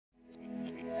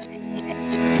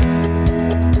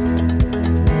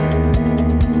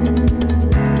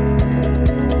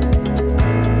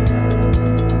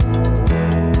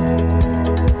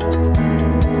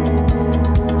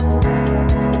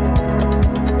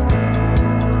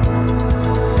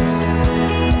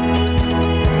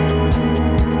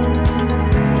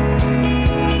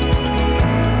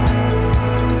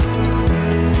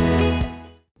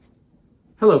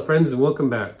friends, and welcome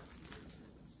back.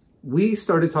 We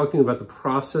started talking about the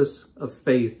process of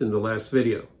faith in the last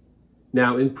video.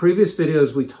 Now, in previous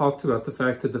videos, we talked about the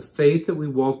fact that the faith that we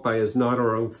walk by is not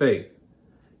our own faith.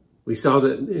 We saw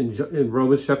that in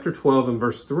Romans chapter 12 and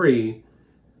verse 3,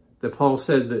 that Paul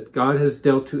said that God has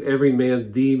dealt to every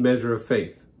man the measure of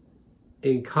faith.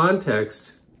 In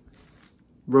context,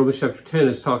 Romans chapter 10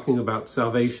 is talking about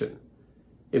salvation.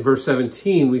 In verse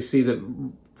 17, we see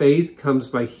that faith comes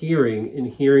by hearing, and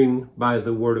hearing by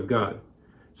the word of God.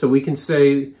 So we can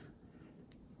say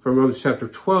from Romans chapter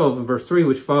 12 and verse 3,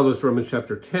 which follows Romans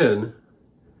chapter 10,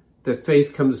 that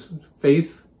faith comes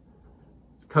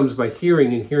by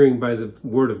hearing, and hearing by the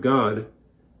word of God.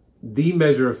 The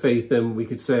measure of faith, then, we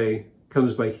could say,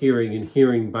 comes by hearing, and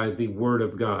hearing by the word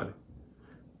of God.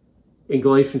 In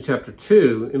Galatians chapter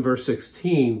 2, in verse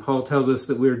 16, Paul tells us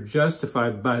that we're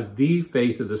justified by the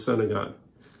faith of the Son of God.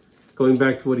 Going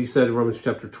back to what he said in Romans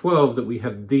chapter 12, that we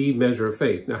have the measure of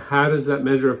faith. Now, how does that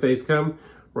measure of faith come?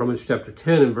 Romans chapter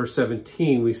 10 and verse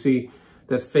 17, we see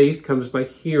that faith comes by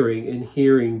hearing, and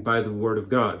hearing by the word of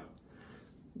God.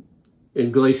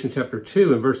 In Galatians chapter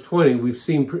 2 and verse 20, we've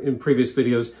seen in previous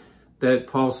videos that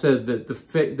Paul said that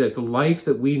the life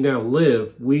that we now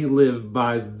live, we live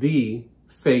by the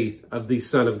faith of the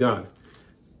Son of God.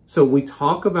 So we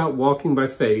talk about walking by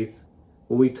faith.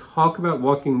 When we talk about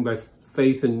walking by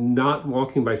faith and not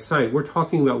walking by sight, we're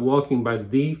talking about walking by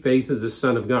the faith of the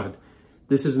Son of God.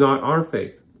 This is not our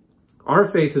faith. Our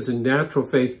faith is a natural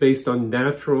faith based on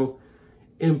natural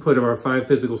input of our five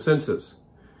physical senses.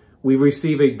 We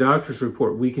receive a doctor's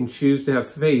report. We can choose to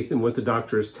have faith in what the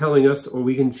doctor is telling us, or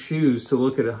we can choose to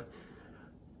look at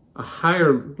a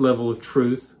higher level of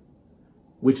truth,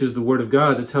 which is the word of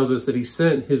God, that tells us that he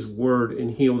sent his word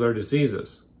and healed our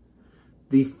diseases.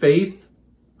 The faith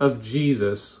of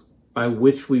Jesus by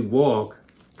which we walk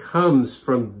comes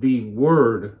from the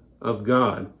word of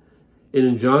God. And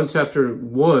in John chapter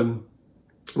 1,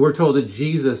 we're told that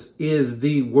Jesus is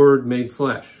the word made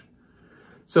flesh.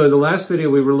 So in the last video,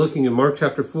 we were looking in Mark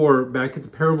chapter 4, back at the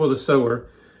parable of the sower.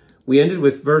 We ended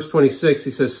with verse 26.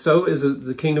 He says, "So is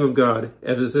the kingdom of God,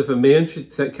 as if a man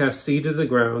should cast seed to the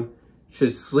ground,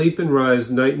 should sleep and rise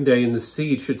night and day, and the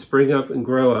seed should spring up and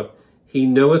grow up. He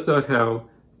knoweth not how,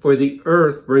 for the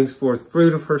earth brings forth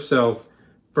fruit of herself,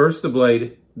 first the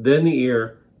blade, then the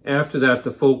ear, after that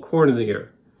the full corn in the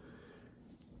ear."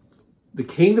 The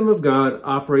kingdom of God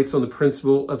operates on the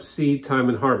principle of seed time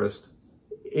and harvest.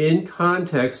 In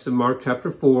context of Mark chapter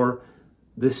 4,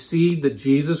 the seed that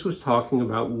Jesus was talking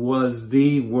about was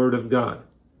the word of God.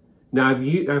 Now,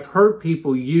 I've heard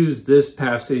people use this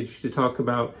passage to talk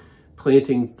about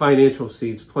planting financial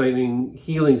seeds, planting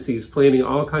healing seeds, planting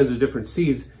all kinds of different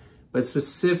seeds, but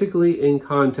specifically in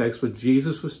context, what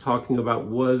Jesus was talking about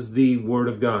was the word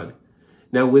of God.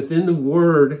 Now, within the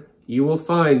word, you will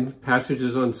find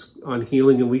passages on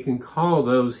healing, and we can call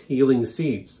those healing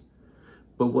seeds.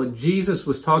 But what Jesus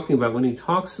was talking about when he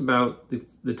talks about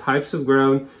the types of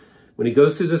ground, when he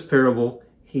goes through this parable,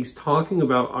 he's talking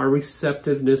about our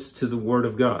receptiveness to the word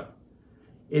of God.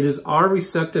 It is our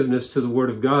receptiveness to the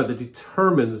word of God that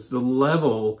determines the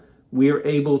level we are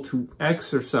able to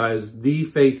exercise the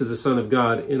faith of the Son of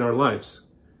God in our lives.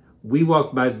 We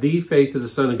walk by the faith of the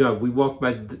Son of God. We walk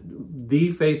by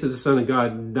the faith of the Son of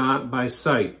God, not by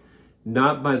sight,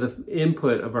 not by the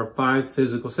input of our five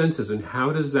physical senses. And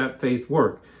how does that faith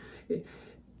work?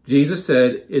 Jesus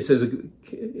said, it says,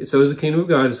 "So is the kingdom of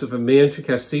God, as if a man should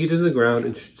cast seed into the ground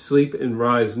and should sleep and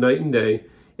rise night and day,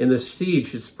 and the seed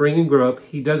should spring and grow up."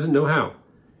 He doesn't know how.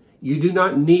 You do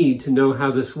not need to know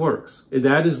how this works. And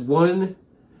that is one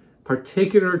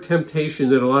particular temptation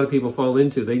that a lot of people fall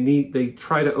into. They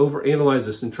try to overanalyze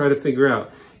this and try to figure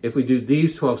out, if we do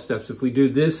these 12 steps, if we do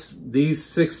these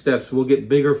 6 steps, we'll get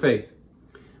bigger faith.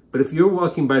 But if you're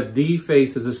walking by the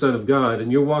faith of the Son of God,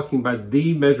 and you're walking by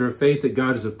the measure of faith that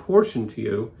God has apportioned to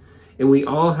you, and we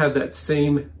all have that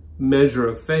same measure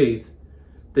of faith,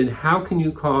 then how can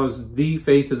you cause the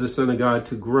faith of the Son of God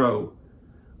to grow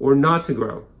or not to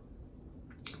grow?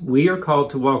 We are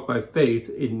called to walk by faith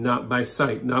and not by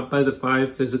sight, not by the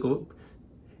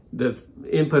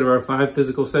input of our five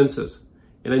physical senses.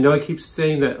 And I know I keep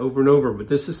saying that over and over, but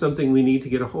this is something we need to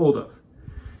get a hold of.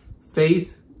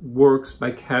 Faith works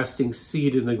by casting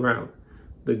seed in the ground.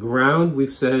 The ground,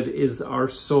 we've said, is our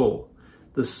soul.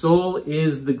 The soul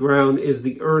is the ground, is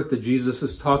the earth that Jesus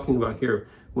is talking about here.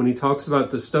 When he talks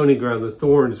about the stony ground, the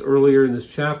thorns, earlier in this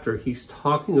chapter, he's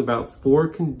talking about 4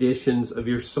 conditions of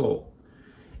your soul.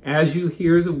 As you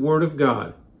hear the word of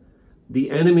God,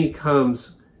 the enemy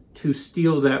comes to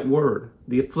steal that word.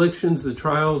 The afflictions, the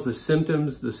trials, the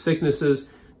symptoms, the sicknesses,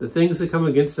 The things that come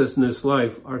against us in this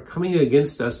life are coming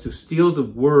against us to steal the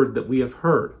word that we have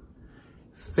heard.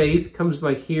 Faith comes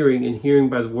by hearing, and hearing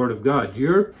by the word of God.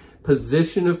 Your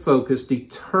position of focus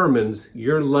determines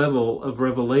your level of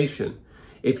revelation.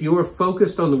 If you are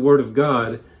focused on the word of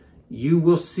God, you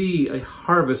will see a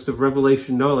harvest of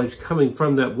revelation knowledge coming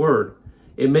from that word.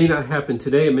 It may not happen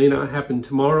today, it may not happen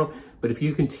tomorrow, but if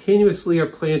you continuously are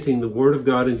planting the word of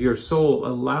God into your soul,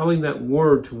 allowing that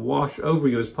word to wash over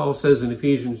you, as Paul says in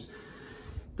Ephesians,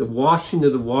 the washing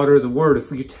of the water of the word,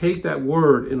 if you take that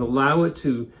word and allow it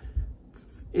to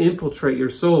infiltrate your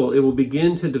soul, it will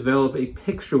begin to develop a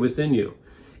picture within you.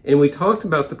 And we talked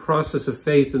about the process of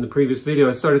faith in the previous video.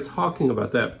 I started talking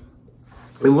about that.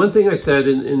 And one thing I said,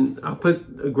 and I'll put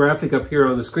a graphic up here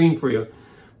on the screen for you,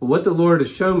 but what the Lord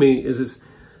has shown me is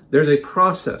there's a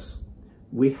process.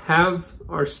 We have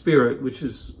our spirit, which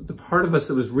is the part of us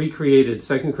that was recreated.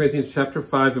 2 Corinthians chapter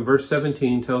 5 and verse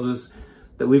 17 tells us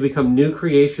that we become new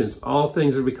creations. All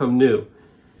things are become new.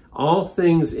 All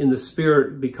things in the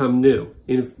spirit become new.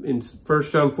 In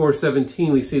 1 John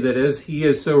 4:17, we see that as he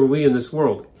is, so are we in this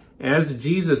world. As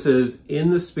Jesus is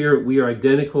in the spirit, we are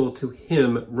identical to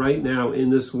him right now in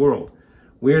this world.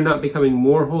 We are not becoming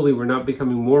more holy. We're not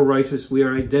becoming more righteous. We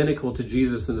are identical to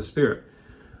Jesus in the spirit.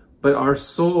 But our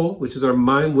soul, which is our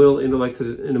mind, will, intellect,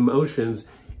 and emotions,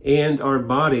 and our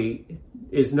body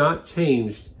is not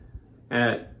changed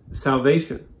at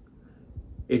salvation.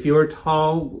 If you were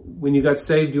tall when you got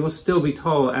saved, you will still be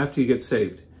tall after you get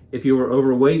saved. If you were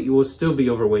overweight, you will still be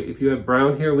overweight. If you have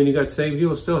brown hair when you got saved, you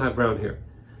will still have brown hair.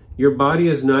 Your body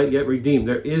is not yet redeemed.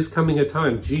 There is coming a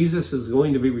time. Jesus is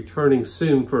going to be returning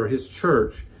soon for his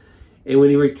church. And when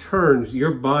he returns,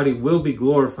 your body will be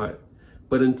glorified.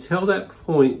 But until that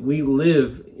point, we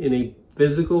live in a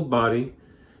physical body.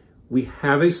 We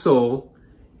have a soul.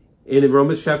 And in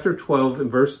Romans chapter 12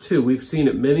 and verse 2, we've seen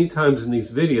it many times in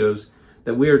these videos,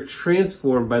 that we are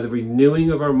transformed by the renewing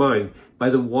of our mind, by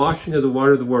the washing of the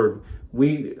water of the word.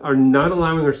 We are not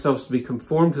allowing ourselves to be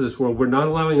conformed to this world. We're not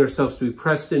allowing ourselves to be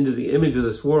pressed into the image of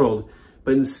this world,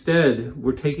 but instead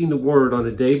we're taking the word on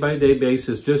a day-by-day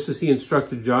basis, just as he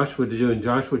instructed Joshua to do in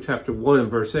Joshua chapter 1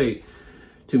 and verse 8,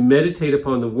 to meditate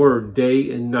upon the word day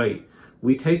and night.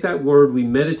 We take that word, we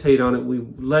meditate on it, we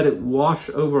let it wash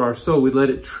over our soul, we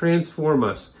let it transform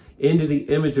us into the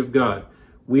image of God.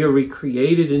 We are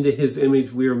recreated into his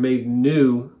image. We are made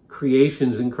new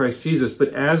creations in Christ Jesus.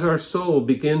 But as our soul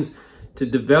begins to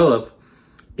develop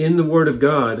in the word of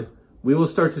God, we will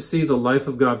start to see the life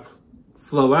of God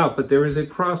flow out. But there is a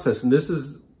process. And this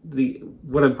is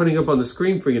what I'm putting up on the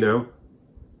screen for you now,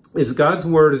 is God's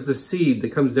word is the seed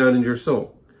that comes down into your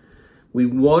soul. We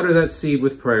water that seed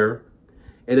with prayer.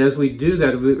 And as we do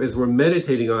that, as we're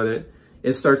meditating on it,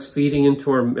 it starts feeding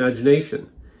into our imagination.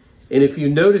 And if you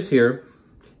notice here,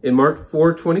 in Mark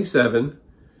 4:27,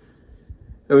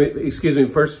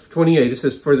 verse 28, it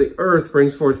says, "For the earth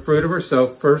brings forth fruit of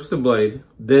herself, first the blade,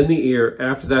 then the ear,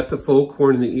 after that the full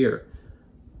corn in the ear."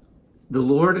 The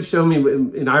Lord has shown me,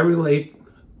 and I relate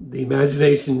the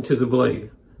imagination to the blade.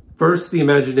 First, the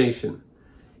imagination.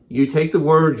 You take the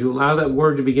word, you allow that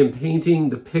word to begin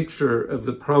painting the picture of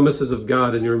the promises of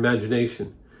God in your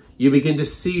imagination. You begin to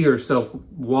see yourself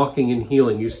walking in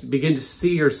healing. You begin to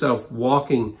see yourself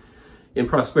walking in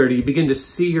prosperity. You begin to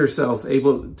see yourself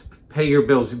able to pay your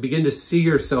bills. You begin to see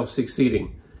yourself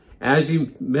succeeding. As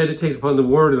you meditate upon the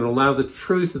word and allow the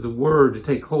truth of the word to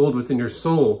take hold within your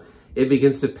soul, it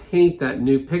begins to paint that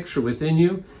new picture within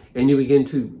you, and you begin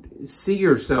to see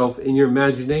yourself in your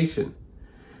imagination.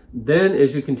 Then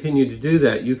as you continue to do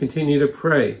that, you continue to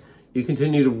pray. You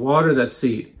continue to water that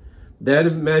seed. That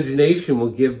imagination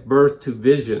will give birth to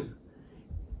vision.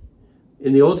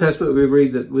 In the Old Testament, we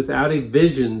read that without a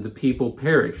vision, the people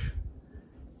perish.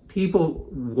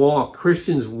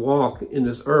 Christians walk in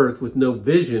this earth with no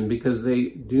vision because they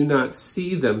do not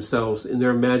see themselves in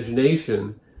their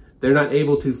imagination. They're not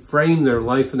able to frame their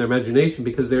life in their imagination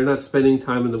because they're not spending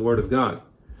time in the Word of God.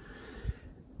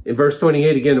 In verse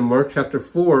 28, again, in Mark chapter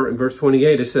 4, in verse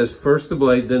 28, it says, "First the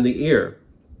blade, then the ear."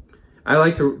 I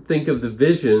like to think of the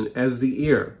vision as the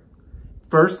ear.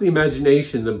 First, the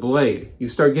imagination, the blade. You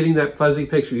start getting that fuzzy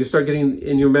picture. You start getting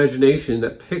in your imagination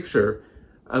that picture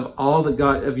of all that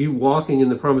God, of you walking in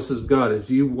the promises of God, of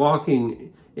you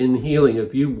walking in healing,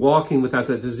 of you walking without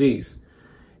that disease.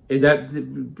 And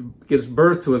that gives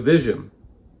birth to a vision.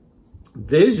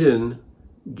 Vision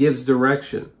gives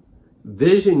direction.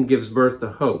 Vision gives birth to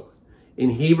hope. In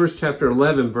Hebrews chapter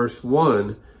 11, verse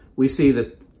 1, we see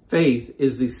that faith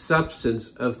is the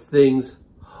substance of things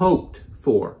hoped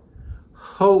for.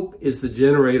 Hope is the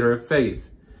generator of faith.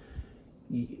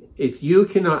 If you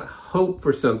cannot hope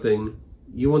for something,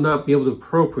 you will not be able to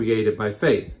appropriate it by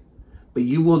faith. But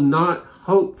you will not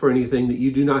hope for anything that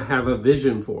you do not have a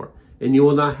vision for. And you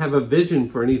will not have a vision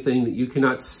for anything that you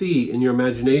cannot see in your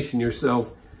imagination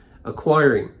yourself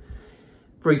acquiring.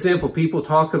 For example, people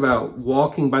talk about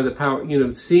walking by the power,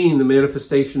 seeing the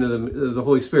manifestation of the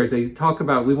Holy Spirit. They talk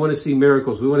about, we want to see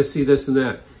miracles. We want to see this and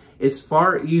that. It's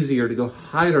far easier to go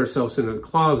hide ourselves in a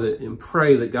closet and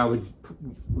pray that God would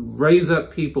raise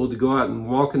up people to go out and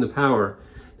walk in the power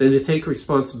than to take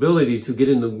responsibility to get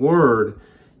in the Word,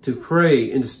 to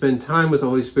pray and to spend time with the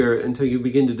Holy Spirit until you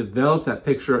begin to develop that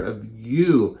picture of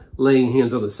you laying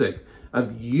hands on the sick,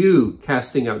 of you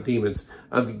casting out demons,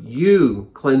 of you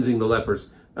cleansing the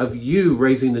lepers, of you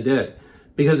raising the dead.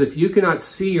 Because if you cannot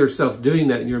see yourself doing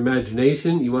that in your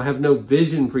imagination, you will have no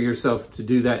vision for yourself to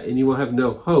do that, and you will have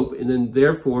no hope, and then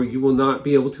therefore you will not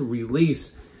be able to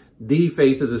release the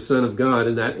faith of the Son of God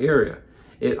in that area.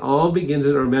 It all begins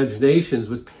in our imaginations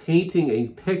with painting a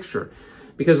picture.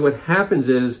 Because what happens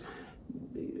is,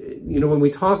 when we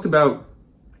talked about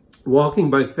walking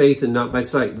by faith and not by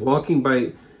sight, walking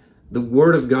by the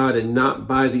Word of God and not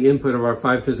by the input of our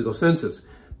five physical senses,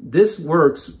 this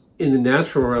works in the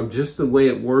natural realm just the way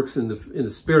it works in the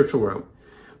spiritual realm.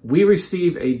 We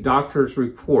receive a doctor's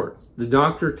report. The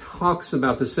doctor talks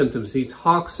about the symptoms. He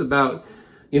talks about,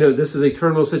 this is a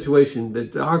terminal situation. The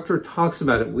doctor talks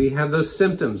about it. We have those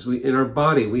symptoms in our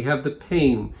body. We have the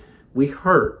pain. We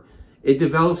hurt. It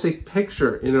develops a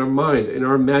picture in our mind, in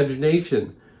our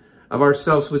imagination of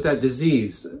ourselves with that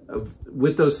disease,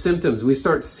 with those symptoms. We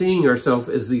start seeing ourselves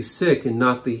as the sick and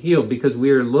not the healed because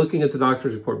we are looking at the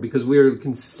doctor's report, because we are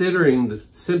considering the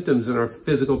symptoms in our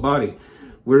physical body.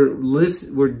 We're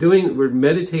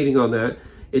meditating on that.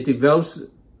 It develops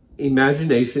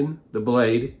imagination, the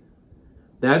blade.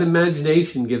 That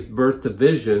imagination gives birth to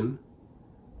vision,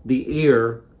 the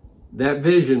ear. That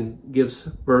vision gives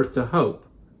birth to hope.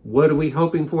 What are we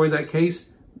hoping for in that case?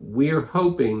 We are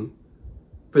hoping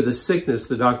for the sickness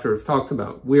the doctor has talked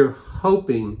about. We're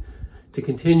hoping to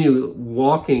continue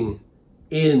walking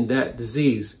in that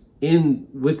disease,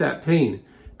 with that pain.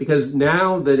 Because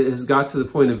now that it has got to the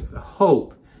point of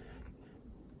hope,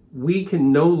 we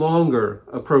can no longer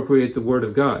appropriate the Word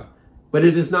of God. But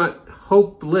it is not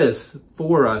hopeless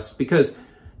for us, because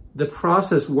the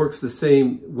process works the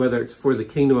same whether it's for the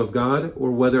kingdom of God or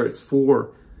whether it's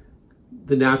for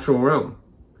the natural realm.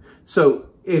 So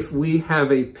if we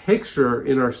have a picture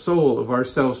in our soul of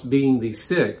ourselves being the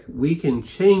sick, we can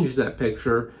change that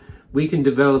picture. We can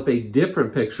develop a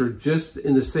different picture just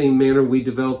in the same manner we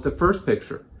developed the first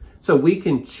picture. So we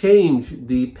can change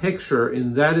the picture,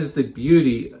 and that is the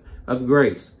beauty of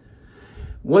grace.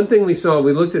 One thing we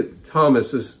looked at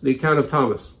Thomas, is the account of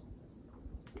Thomas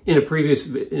in previous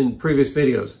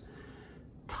videos.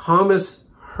 Thomas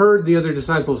heard the other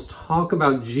disciples talk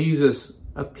about Jesus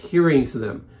appearing to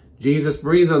them. Jesus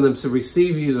breathed on them to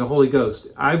receive you the Holy Ghost.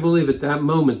 I believe at that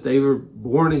moment they were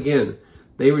born again.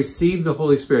 They received the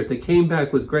Holy Spirit. They came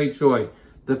back with great joy.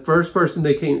 The first person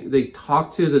they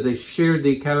talked to, that they shared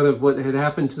the account of what had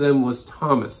happened to them, was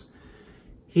Thomas.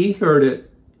 He heard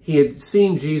it. He had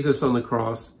seen Jesus on the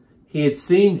cross. He had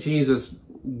seen Jesus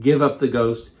give up the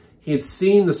ghost. He had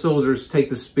seen the soldiers take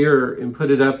the spear and put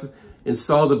it up and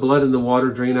saw the blood and the water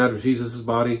drain out of Jesus'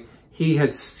 body. He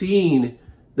had seen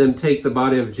them take the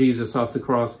body of Jesus off the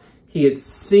cross. He had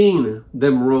seen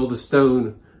them roll the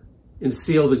stone and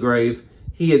seal the grave.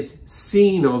 He had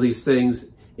seen all these things,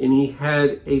 and he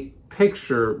had a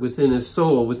picture within his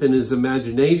soul, within his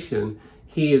imagination.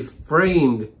 He had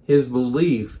framed his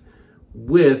belief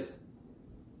with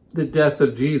the death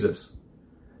of Jesus.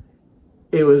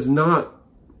 It was not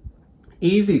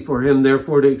easy for him,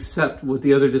 therefore, to accept what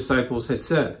the other disciples had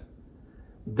said.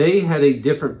 They had a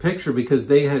different picture because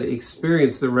they had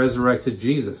experienced the resurrected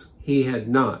Jesus. He had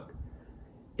not.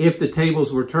 If the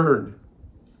tables were turned,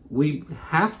 we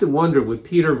have to wonder, would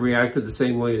Peter have reacted the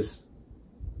same way as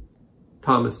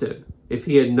Thomas did? If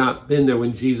he had not been there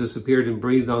when Jesus appeared and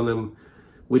breathed on them,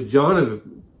 would John have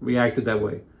reacted that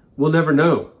way? We'll never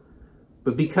know.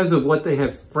 But because of what they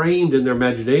have framed in their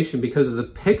imagination, because of the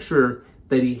picture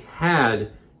that he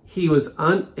had, he was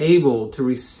unable to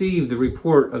receive the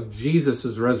report of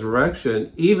Jesus'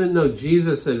 resurrection, even though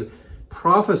Jesus had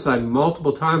prophesied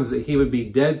multiple times that he would be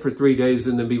dead for 3 days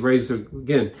and then be raised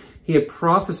again. He had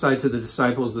prophesied to the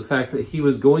disciples the fact that he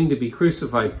was going to be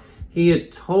crucified. He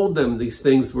had told them these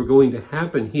things were going to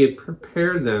happen. He had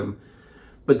prepared them,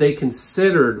 but they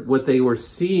considered what they were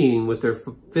seeing with their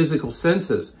physical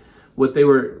senses, what they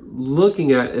were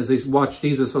looking at as they watched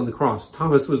Jesus on the cross.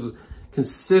 Thomas was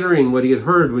considering what he had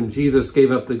heard when Jesus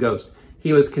gave up the ghost.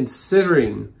 He was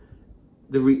considering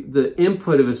the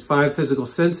input of his 5 physical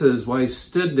senses while he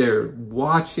stood there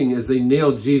watching as they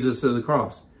nailed Jesus to the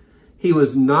cross. He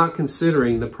was not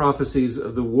considering the prophecies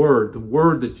of the word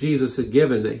that Jesus had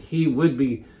given, that he would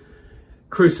be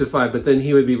crucified, but then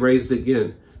he would be raised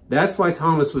again. That's why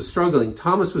Thomas was struggling.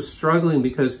 Thomas was struggling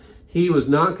because he was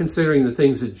not considering the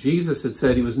things that Jesus had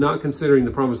said. He was not considering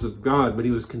the promise of God, but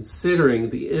he was considering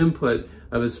the input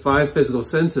of his 5 physical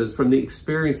senses from the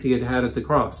experience he had had at the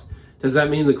cross. Does that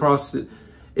mean the cross,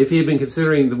 if he had been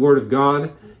considering the word of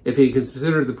God, if he had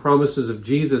considered the promises of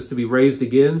Jesus to be raised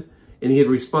again, and he had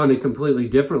responded completely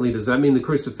differently, does that mean the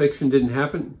crucifixion didn't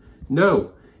happen?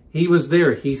 No. He was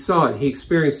there. He saw it. He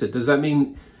experienced it. Does that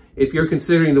mean if you're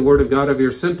considering the word of God of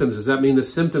your symptoms, does that mean the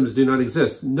symptoms do not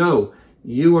exist? No.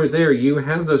 You are there. You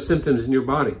have those symptoms in your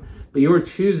body. But you are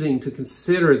choosing to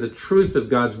consider the truth of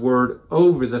God's word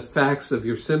over the facts of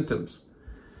your symptoms.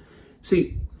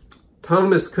 See,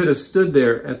 Thomas could have stood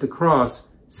there at the cross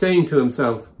saying to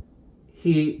himself,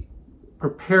 he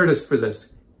prepared us for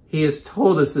this. He has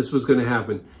told us this was going to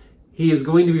happen. He is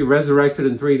going to be resurrected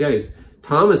in 3 days.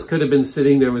 Thomas could have been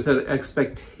sitting there with an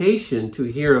expectation to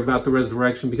hear about the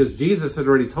resurrection because Jesus had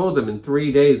already told him, in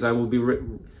 3 days I will be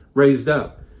raised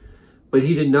up. But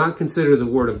he did not consider the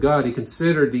word of God. He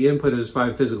considered the input of his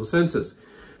 5 physical senses.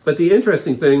 But the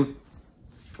interesting thing,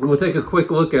 and we'll take a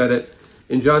quick look at it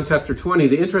in John chapter 20,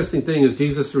 the interesting thing is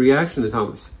Jesus' reaction to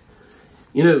Thomas.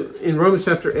 You know, in Romans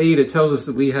chapter 8, it tells us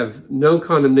that we have no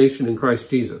condemnation in Christ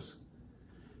Jesus.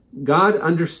 God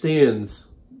understands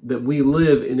that we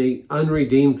live in an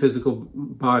unredeemed physical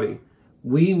body.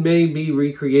 We may be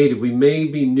recreated. We may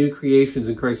be new creations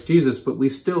in Christ Jesus, but we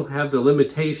still have the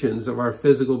limitations of our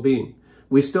physical being.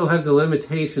 We still have the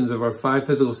limitations of our 5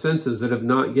 physical senses that have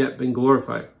not yet been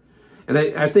glorified. And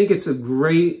I think it's a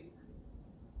great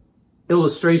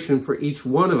illustration for each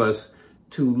one of us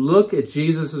to look at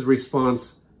Jesus'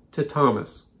 response to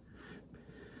Thomas.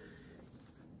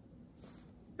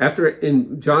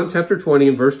 In John chapter 20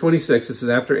 and verse 26, it says,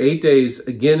 after 8 days,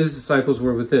 again his disciples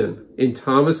were within, and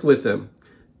Thomas with them.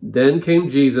 Then came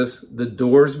Jesus, the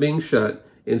doors being shut,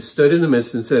 and stood in the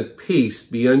midst and said, peace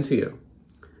be unto you.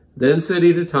 Then said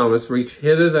he to Thomas, reach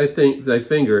hither thy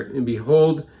finger, and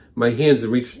behold my hands,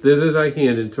 and reach thither thy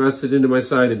hand, and thrust it into my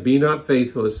side, and be not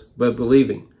faithless, but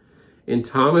believing. And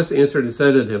Thomas answered and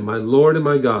said unto him, my Lord and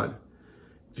my God.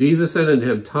 Jesus said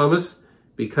unto him, Thomas,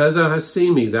 because thou hast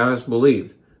seen me, thou hast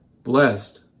believed.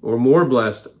 Blessed, or more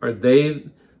blessed, are they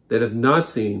that have not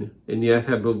seen and yet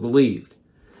have believed.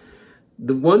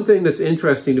 The one thing that's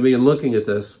interesting to me in looking at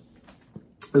this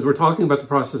is we're talking about the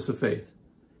process of faith.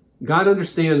 God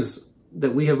understands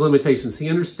that we have limitations. He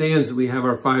understands that we have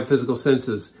our 5 physical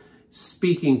senses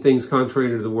speaking things contrary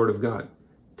to the word of God.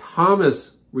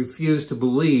 Thomas refused to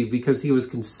believe because he was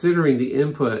considering the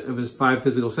input of his 5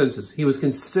 physical senses. He was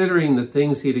considering the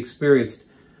things he had experienced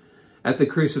at the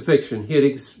crucifixion. He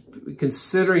had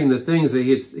considering the things that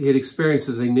he had experienced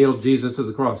as they nailed Jesus to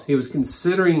the cross. He was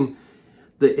considering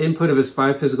the input of his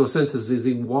 5 physical senses as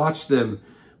he watched them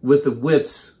with the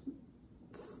whips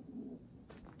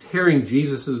tearing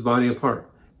Jesus' body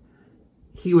apart.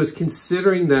 He was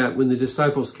considering that when the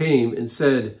disciples came and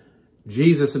said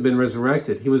Jesus had been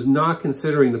resurrected. He was not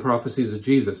considering the prophecies of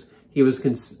Jesus. He was,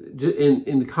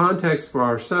 in the context for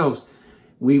ourselves,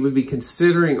 we would be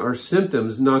considering our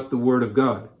symptoms, not the word of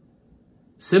God.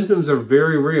 Symptoms are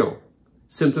very real.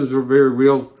 Symptoms were very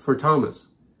real for Thomas.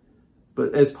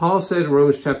 But as Paul said in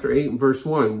Romans chapter 8 and verse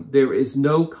 1, there is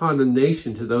no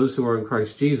condemnation to those who are in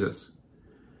Christ Jesus.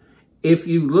 If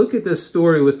you look at this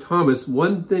story with Thomas,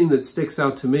 one thing that sticks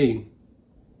out to me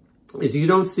is you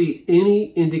don't see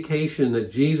any indication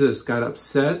that Jesus got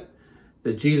upset,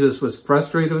 that Jesus was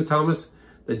frustrated with Thomas,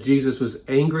 that Jesus was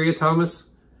angry at Thomas.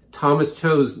 Thomas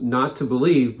chose not to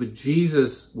believe, but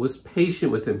Jesus was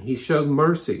patient with him. He showed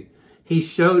mercy. He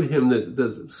showed him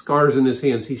the scars in his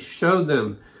hands. He showed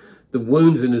them the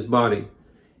wounds in his body.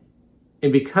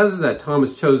 And because of that,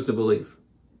 Thomas chose to believe.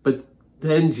 But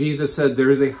then Jesus said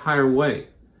there is a higher way.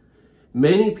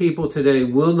 Many people today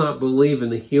will not believe in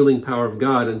the healing power of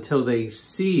God until they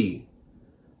see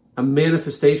a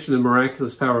manifestation of the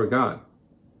miraculous power of God.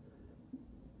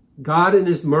 God in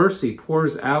his mercy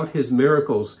pours out his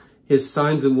miracles, his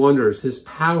signs and wonders, his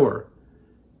power,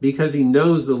 because he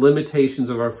knows the limitations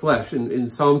of our flesh. In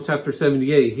Psalm chapter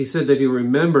 78, he said that he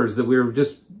remembers that we are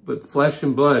just but flesh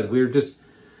and blood. We are just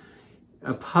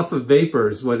a puff of vapor,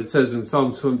 is what it says in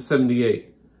Psalm 78.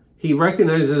 He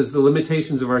recognizes the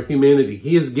limitations of our humanity.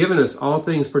 He has given us all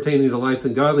things pertaining to life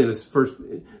and godliness, first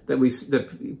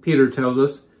that Peter tells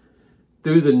us,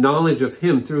 through the knowledge of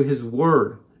him, through his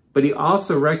word. But he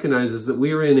also recognizes that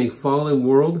we are in a fallen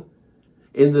world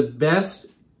And the best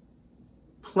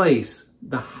place,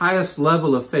 the highest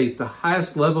level of faith, the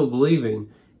highest level of believing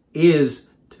is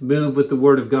to move with the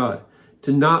Word of God,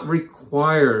 to not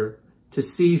require to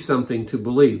see something to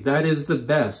believe. That is the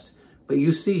best. But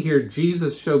you see here,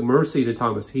 Jesus showed mercy to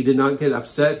Thomas. He did not get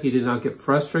upset. He did not get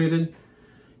frustrated.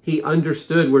 He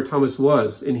understood where Thomas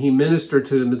was, and he ministered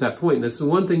to him at that point. And that's the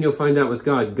one thing you'll find out with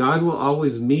God. God will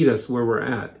always meet us where we're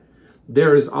at.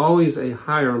 There is always a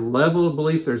higher level of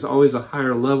belief. There's always a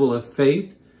higher level of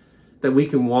faith that we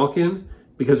can walk in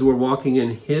because we're walking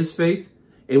in His faith,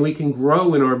 and we can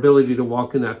grow in our ability to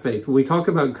walk in that faith. When we talk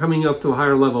about coming up to a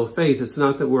higher level of faith, it's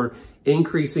not that we're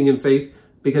increasing in faith,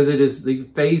 because it is the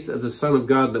faith of the Son of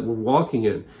God that we're walking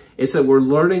in. It's that we're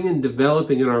learning and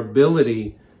developing in our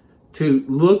ability to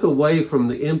look away from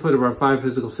the input of our five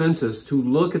physical senses to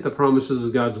look at the promises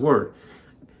of God's Word.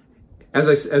 As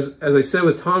I said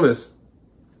with Thomas,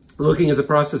 looking at the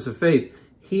process of faith,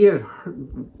 he had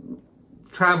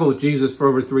traveled with Jesus for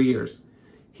over 3 years.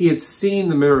 He had seen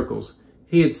the miracles.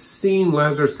 He had seen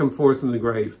Lazarus come forth from the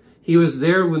grave. He was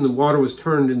there when the water was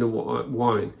turned into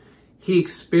wine. He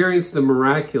experienced the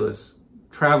miraculous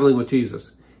traveling with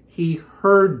Jesus. He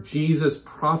heard Jesus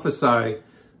prophesy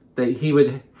that He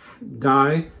would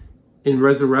die and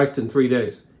resurrect in 3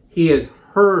 days. He had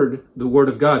heard the Word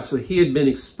of God, so he had been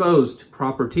exposed to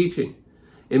proper teaching.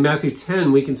 In Matthew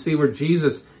 10, we can see where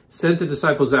Jesus sent the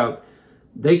disciples out.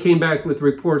 They came back with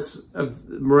reports of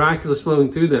miraculous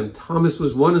flowing through them. Thomas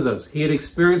was one of those. He had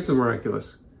experienced the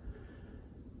miraculous.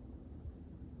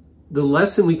 The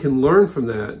lesson we can learn from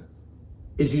that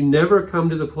is you never come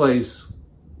to the place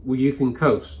where you can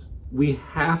coast. We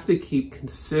have to keep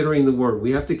considering the Word.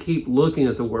 We have to keep looking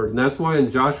at the Word. And that's why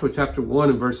in Joshua chapter 1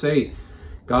 and verse 8,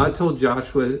 God told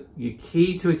Joshua, the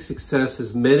key to success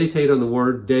is meditate on the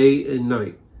Word day and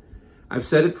night. I've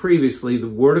said it previously, the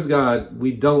Word of God,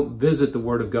 we don't visit the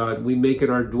Word of God. We make it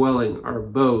our dwelling, our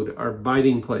abode, our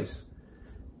abiding place.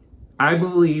 I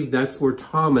believe that's where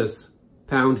Thomas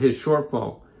found his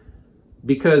shortfall,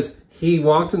 because he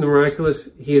walked in the miraculous.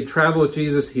 He had traveled with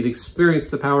Jesus. He'd experienced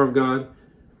the power of God.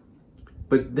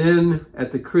 But then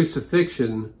at the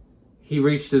crucifixion, he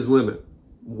reached his limit.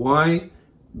 Why?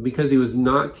 Because he was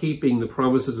not keeping the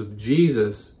promises of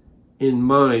Jesus in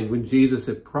mind when Jesus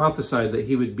had prophesied that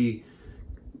he would be,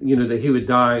 that he would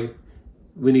die.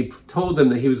 When he told them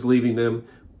that he was leaving them,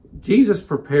 Jesus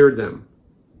prepared them.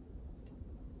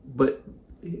 But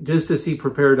just as he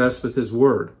prepared us with his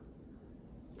Word,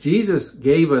 Jesus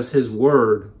gave us his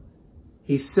Word.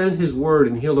 He sent his Word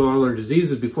and healed all our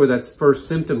diseases before that first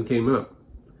symptom came up.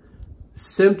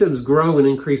 Symptoms grow and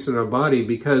increase in our body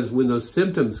because when those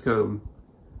symptoms come,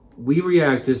 we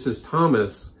react just as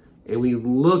Thomas, and we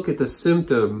look at the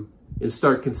symptom and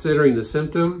start considering the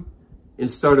symptom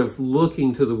instead of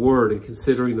looking to the Word and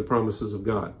considering the promises of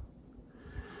God.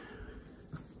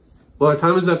 Well, our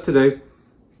time is up today.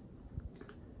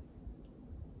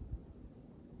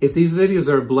 If these videos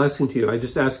are a blessing to you, I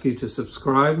just ask you to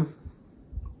subscribe,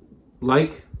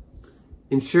 like,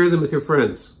 and share them with your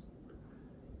friends.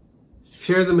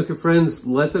 Share them with your friends.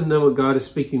 Let them know what God is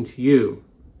speaking to you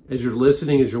as you're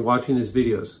listening, as you're watching these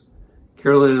videos.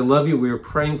 Carolyn, I love you. We are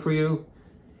praying for you.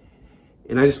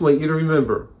 And I just want you to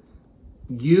remember,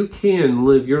 you can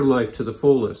live your life to the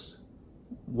fullest,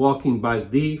 walking by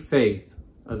the faith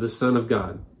of the Son of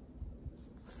God.